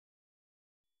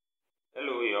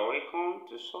Hello, you are welcome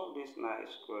to solve this nice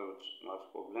square root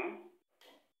math problem.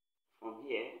 From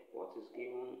here, what is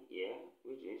given here,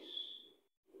 which is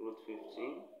root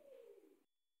 15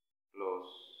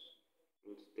 plus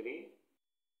root 3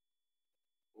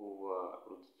 over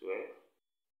root 12,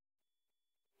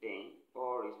 then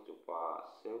all raised to power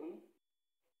 7.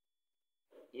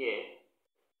 Here,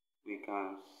 we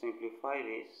can simplify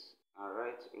this and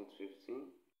write root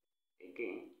 15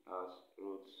 again as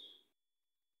root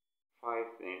 5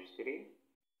 times 3,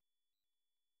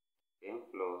 then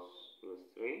plus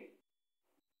root 3,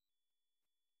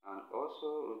 and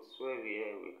also root 12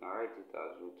 here we can write it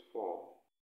as root 4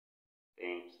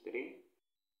 times 3,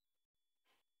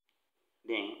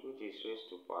 then which is raised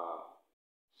to power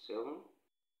 7.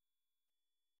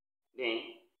 Then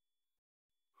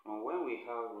from when we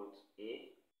have root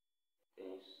a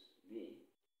times b,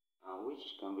 and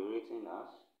which can be written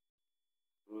as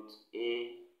root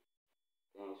a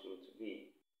times root b,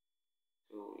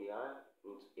 so we have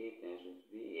root a times root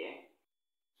b here.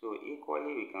 So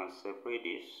equally we can separate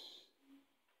this,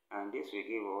 and this will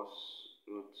give us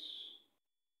root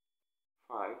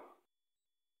 5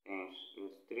 times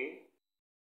root 3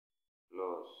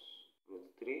 plus root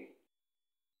 3,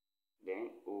 then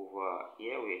over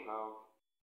here we have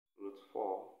root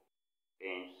 4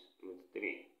 times root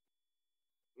 3,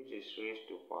 which is raised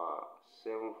to power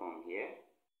 7 from here.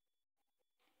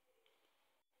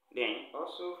 Then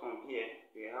also from here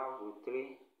we have root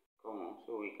 3 common,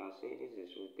 so we can say this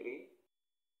is root 3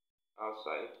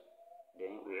 outside.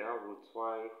 Then we have root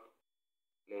 5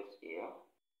 left here,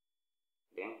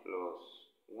 then plus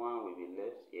 1 will be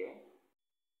left here,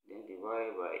 then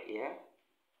divided by here.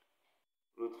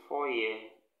 Root 4 here,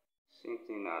 same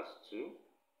thing as 2,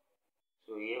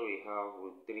 so here we have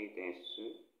root 3 times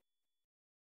 2,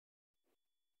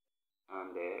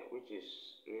 and which is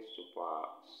raised to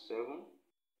power 7.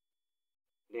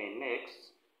 Then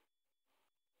next,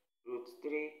 root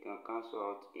 3 can cancel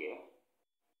out here.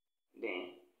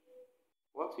 Then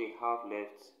what we have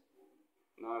left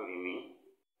now remain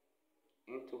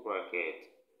into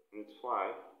bracket root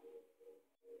 5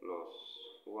 plus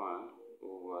 1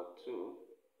 over 2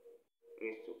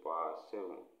 raised to power 7.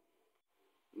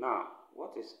 Now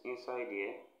what is inside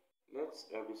here, let's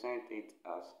represent it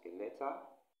as a letter.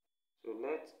 So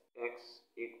let x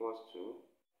equals to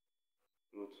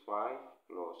root 5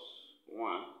 plus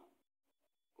 1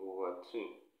 over 2.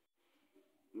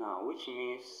 Now which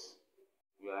means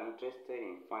we are interested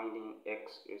in finding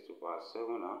x raised to power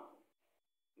 7 now.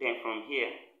 Then from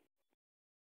here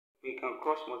we can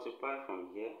cross multiply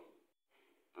from here,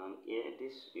 and here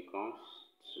this becomes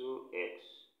 2x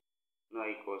now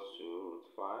equals to root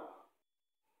 5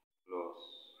 plus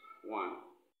 1.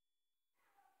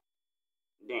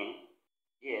 Then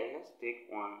here let's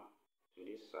take 1 to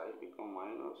this side, become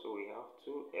minus, so we have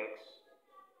 2x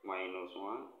minus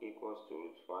 1 equals to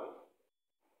root 5.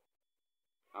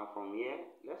 And from here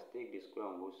let's take the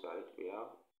square on both sides. We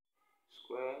have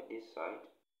square this side,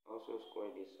 also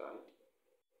square this side.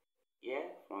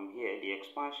 Here from here the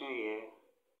expansion here,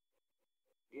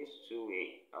 these two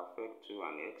will affect 2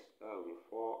 and x, that will be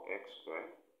 4x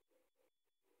squared.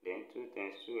 Then 2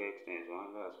 times 2x times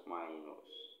 1, that's minus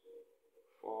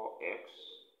 4x,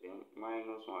 then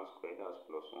minus 1 squared, that's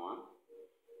plus 1,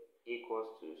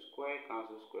 equals to square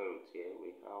cancel square root here,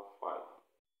 we have 5.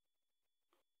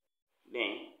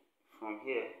 Then from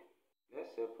here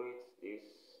let's separate this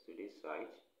to this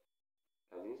side,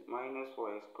 as this minus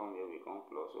 4x come here become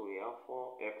plus, so we have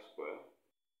 4x squared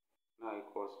now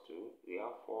equals to, we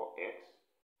have 4x,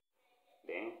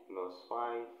 then plus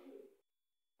 5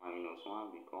 minus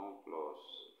 1 become plus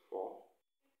 4.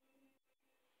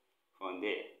 From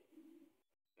there,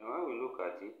 and when we look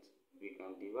at it, we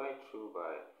can divide through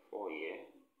by 4 here.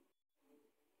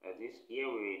 That is, here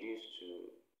we reduce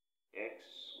to x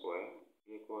squared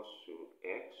equals to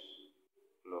x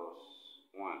plus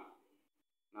 1.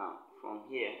 Now from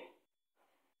here,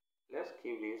 let's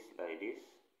keep this like this.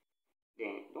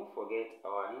 Then don't forget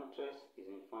our interest is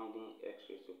in finding x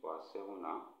raised to power 7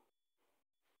 now.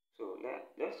 So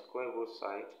let's square both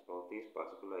sides of this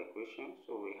particular equation.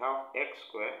 So we have x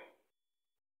squared,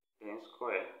 then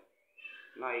square,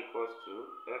 now equals to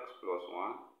x plus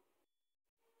 1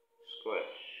 square.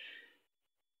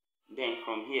 Then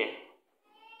from here,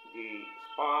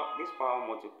 this power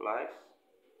multiplies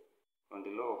from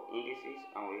the law of indices,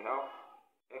 and we have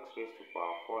x raised to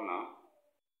power 4 now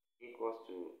equals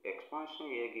to, expansion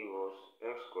here gives us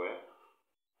x squared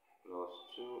plus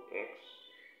 2x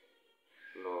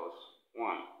plus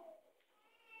 1.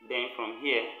 Then from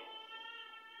here,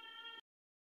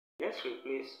 let's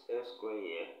replace x squared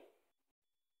here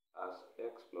as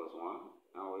x plus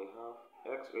 1, and we have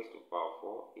x raised to power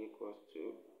 4 equals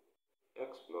to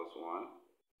x plus 1,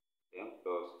 then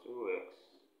plus 2x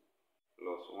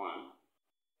plus 1,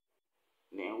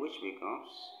 then which becomes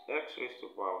x raised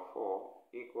to power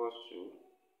 4 equals to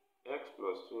x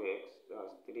plus 2x,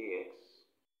 that's 3x,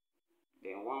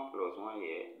 then 1 plus 1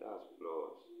 here, that's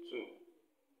plus 2.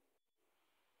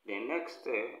 The next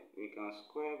step, we can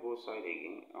square both sides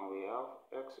again, and we have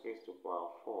x raised to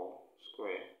power 4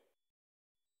 square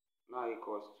now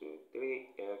equals to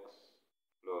 3x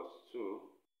plus 2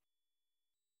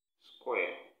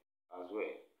 square as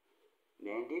well.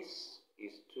 Then this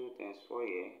is 2 times 4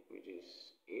 here, which is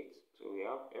 8. So we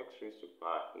have x raised to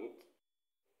power 8.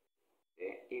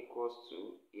 Then equals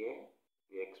to here,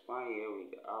 we expand here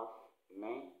with half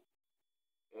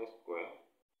 9x square,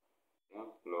 then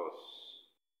plus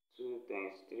 2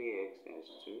 times 3x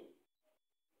times 2.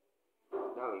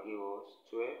 That will give us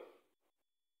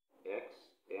 12x,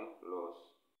 then plus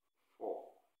 4.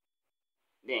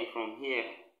 Then from here,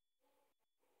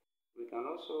 we can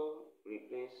also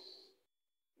replace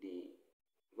the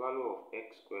value of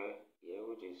x squared here,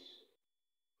 which is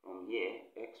from here,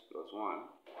 x plus 1.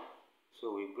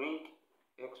 So we bring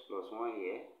x plus 1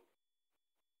 here,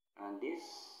 and this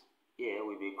here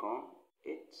will become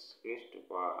x raised to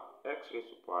power 8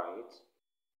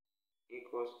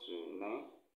 equals to 9.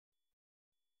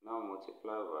 Now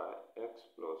multiply by x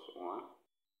plus 1,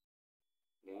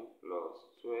 then plus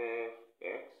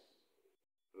 12x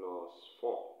plus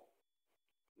 4.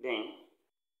 Then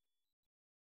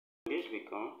this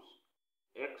becomes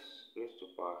x raised to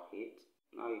power 8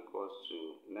 now equals to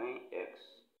 9x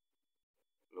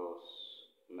plus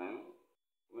 9.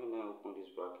 When I open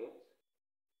this bracket,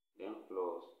 then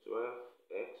plus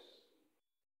 12x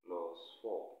plus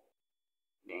 4.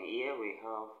 Then here we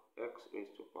have x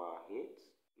raised to power 8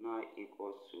 now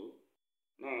equals to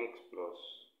 9x plus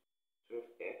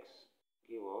 12x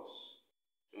give us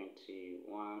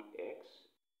 21x,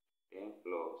 then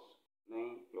plus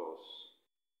 9 plus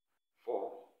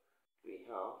 4, we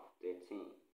have 13.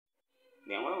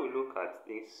 Then when we look at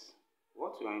this,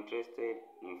 what we are interested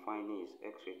in finding is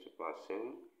x raised to power 7,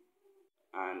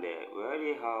 and we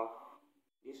already have,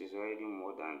 this is already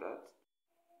more than that.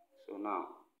 So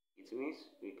now it means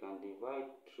we can divide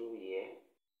through here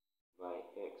by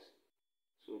x.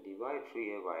 So divide through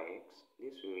here by x,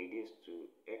 this will reduce to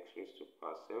x raised to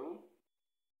power 7.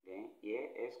 Then here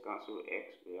x cancel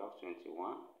x, we have 21.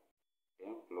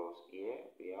 Then plus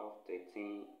here we have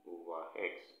 13 over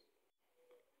x.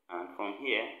 And from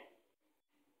here,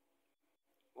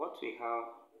 what we have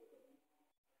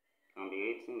can be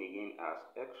written again as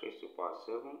x raised to power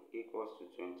 7 equals to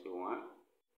 21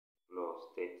 plus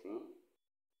 13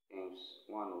 times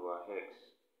 1 over x.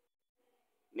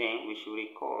 Then we should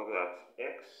recall that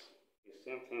x is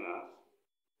same thing as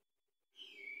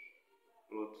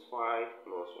root 5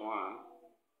 plus 1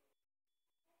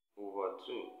 over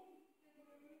 2.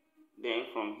 Then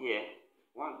from here,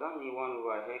 that means 1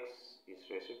 over x is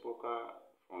reciprocal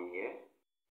from here,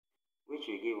 which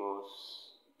will give us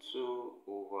 2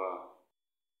 over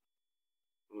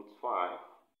root 5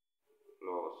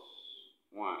 plus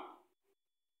 1.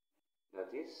 That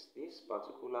is, this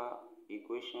particular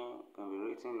equation can be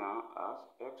written now as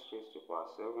x raised to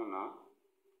power 7 now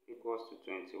equals to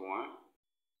 21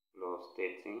 plus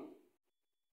 13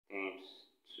 times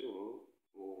 2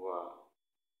 over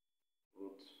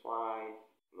root 5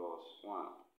 plus 1.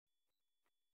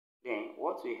 Then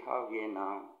what we have here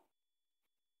now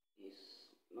is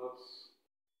not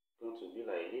going to be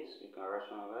like this. We can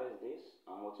rationalize this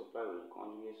and multiply with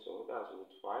conjugate, so that's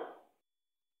root 5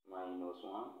 minus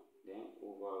 1, then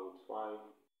over root 5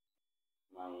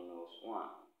 minus 1.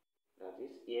 That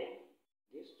is, here,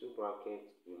 these two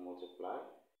brackets will multiply.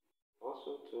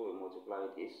 Also 2 will multiply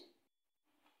this.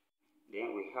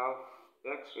 Then we have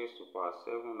x raised to power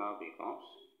 7 now becomes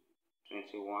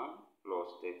 21 plus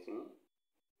 13.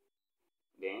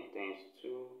 Then times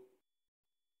 2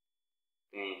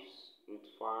 times root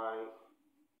 5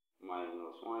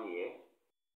 minus 1 here.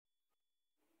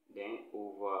 Then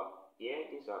over here,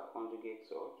 these are conjugate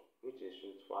terms, which is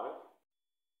root 5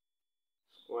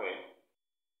 square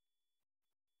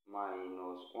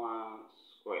minus 1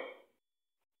 square.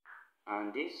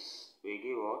 And this will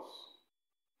give us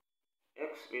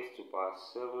x raised to power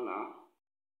 7 now.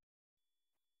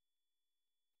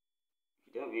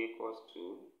 Then be equals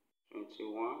to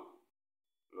 21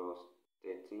 plus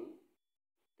 13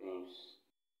 times,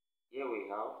 here we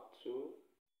have 2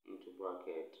 into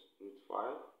bracket root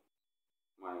 5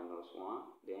 minus 1,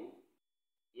 then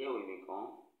here will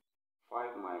become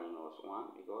 5 minus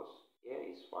 1, because here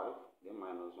is 5, then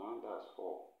minus 1, that's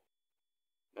 4.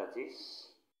 That is,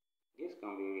 this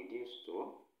can be reduced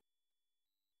to,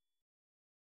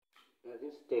 that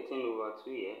is 13 over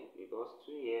 2 here, because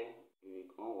 2 here will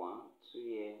become 1, 2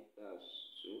 here, that's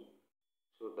 2.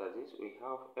 So that is, we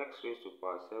have x raised to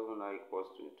power 7 now equals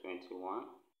to 21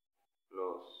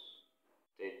 plus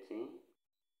 13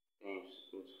 times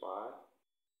root 5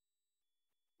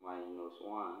 minus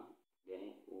 1,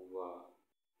 then over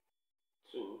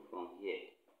 2 from here,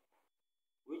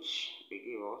 which will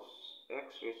give us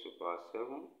x raised to power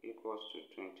 7 equals to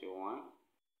 21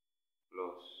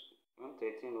 plus, when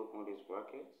 13 open this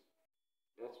bracket,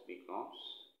 that becomes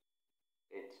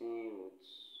 13 root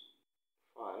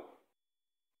 5,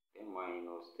 then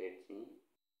minus 13,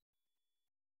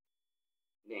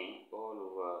 then all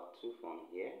over 2 from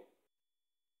here.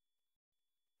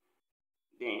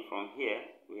 Then from here,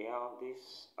 we have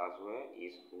this as well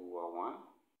is over 1,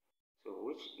 so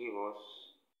which give us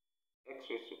x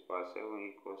raised to power 7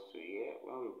 equals to here.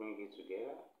 When we bring it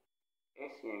together,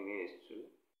 SCM here is 2.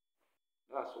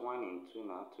 That's 1 in 2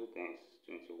 now, 2 times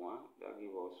 21, that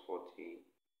gives us 42.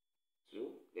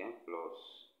 Then plus,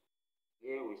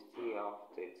 here we still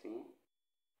have 13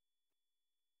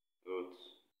 root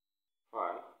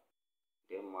 5,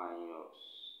 then minus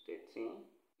 13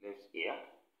 left here.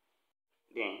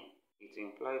 Then it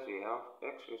implies we have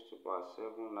x raised to power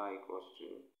 7 now equals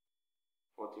to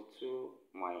 42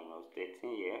 minus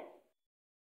 13 here,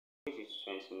 which is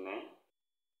 29.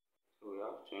 So we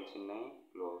have 29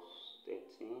 plus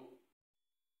 13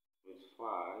 with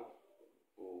 5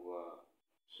 over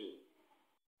 2.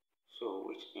 So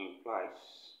which implies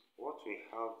what we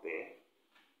have there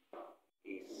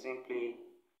is simply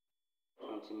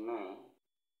 29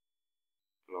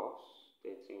 plus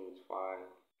 13 with 5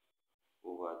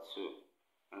 over 2.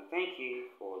 And thank you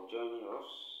for joining us.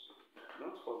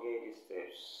 Don't forget these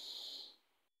steps.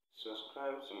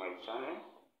 Subscribe to my channel,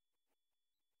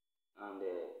 and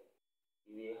if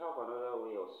you have another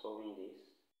way of solving this,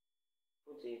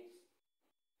 put it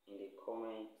in the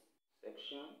comment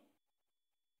section,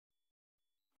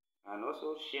 and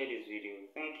also share this video.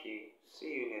 Thank you.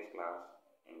 See you next class,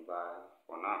 and bye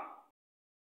for now.